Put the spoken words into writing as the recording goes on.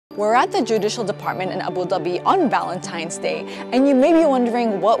We're at the Judicial Department in Abu Dhabi on Valentine's Day, and you may be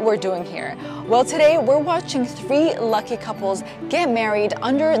wondering what we're doing here. Well, today we're watching 3 lucky couples get married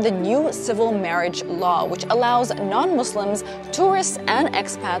under the new civil marriage law, which allows non-Muslims, tourists, and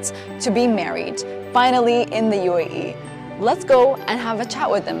expats to be married, finally in the UAE. Let's go and have a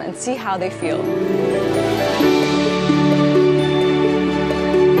chat with them and see how they feel.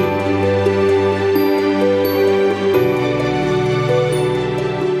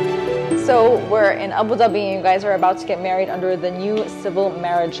 So we're in Abu Dhabi and you guys are about to get married under the new civil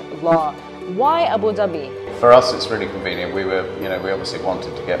marriage law. Why Abu Dhabi? For us, it's really convenient. We obviously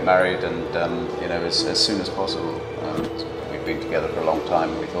wanted to get married and, as soon as possible. We've been together for a long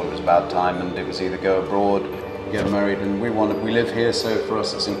time. We thought it was about time, and it was either go abroad, get married, and we live here, so for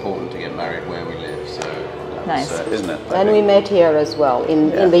us it's important to get married where we live. So nice, isn't it? And we met here as well in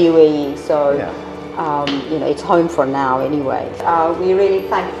the UAE. So. Yeah. It's home for now anyway. We're really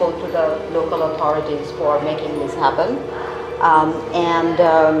thankful to the local authorities for making this happen.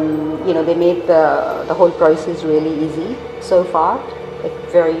 They made the whole process really easy so far.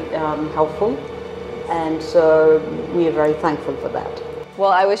 It's very helpful. And so we are very thankful for that.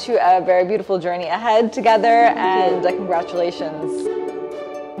 Well, I wish you a very beautiful journey ahead together, and congratulations.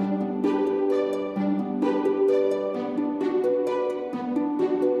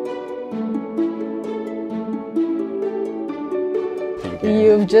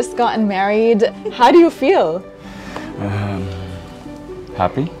 You've just gotten married. How do you feel?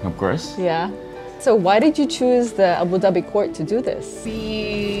 Happy, of course. Yeah. So why did you choose the Abu Dhabi court to do this?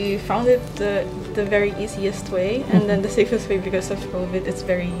 We found it the very easiest way, and then the safest way because of COVID. It's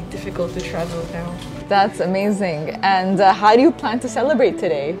very difficult to travel now. That's amazing. And how do you plan to celebrate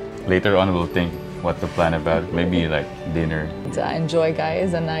today? Later on we'll think what to plan about. Maybe like dinner. Enjoy,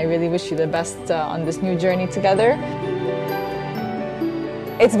 guys, and I really wish you the best on this new journey together.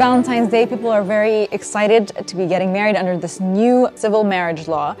 It's Valentine's Day. People are very excited to be getting married under this new civil marriage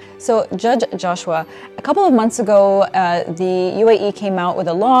law. So, Judge Joshua, a couple of months ago, the UAE came out with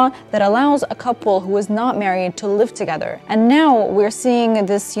a law that allows a couple who is not married to live together. And now we're seeing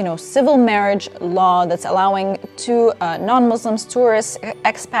this, civil marriage law that's allowing two non-Muslims, tourists,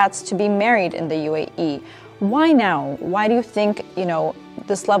 expats to be married in the UAE. Why now? Why do you think,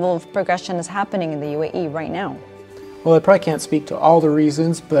 this level of progression is happening in the UAE right now? Well, I probably can't speak to all the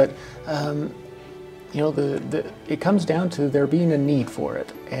reasons, but it comes down to there being a need for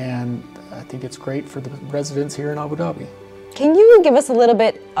it, and I think it's great for the residents here in Abu Dhabi. Can you give us a little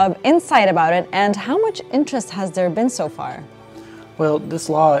bit of insight about it, and how much interest has there been so far? Well, this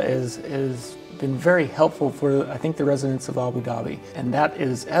law is been very helpful for, I think, the residents of Abu Dhabi, and that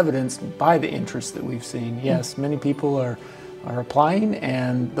is evidenced by the interest that we've seen. Yes, many people are applying,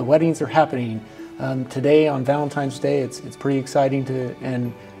 and the weddings are happening. Today on Valentine's Day, it's pretty exciting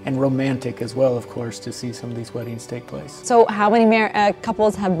and romantic as well, of course, to see some of these weddings take place. So how many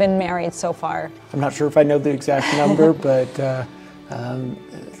couples have been married so far? I'm not sure if I know the exact number, but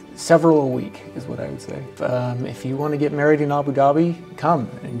several a week is what I would say. If you want to get married in Abu Dhabi, come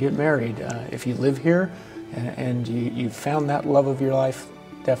and get married. If you live here and you've found that love of your life,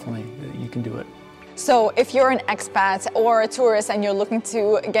 definitely you can do it. So if you're an expat or a tourist and you're looking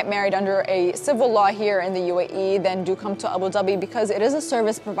to get married under a civil law here in the UAE, then do come to Abu Dhabi because it is a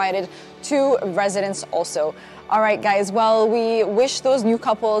service provided to residents also. All right, guys, well, we wish those new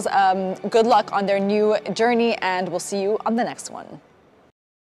couples good luck on their new journey, and we'll see you on the next one.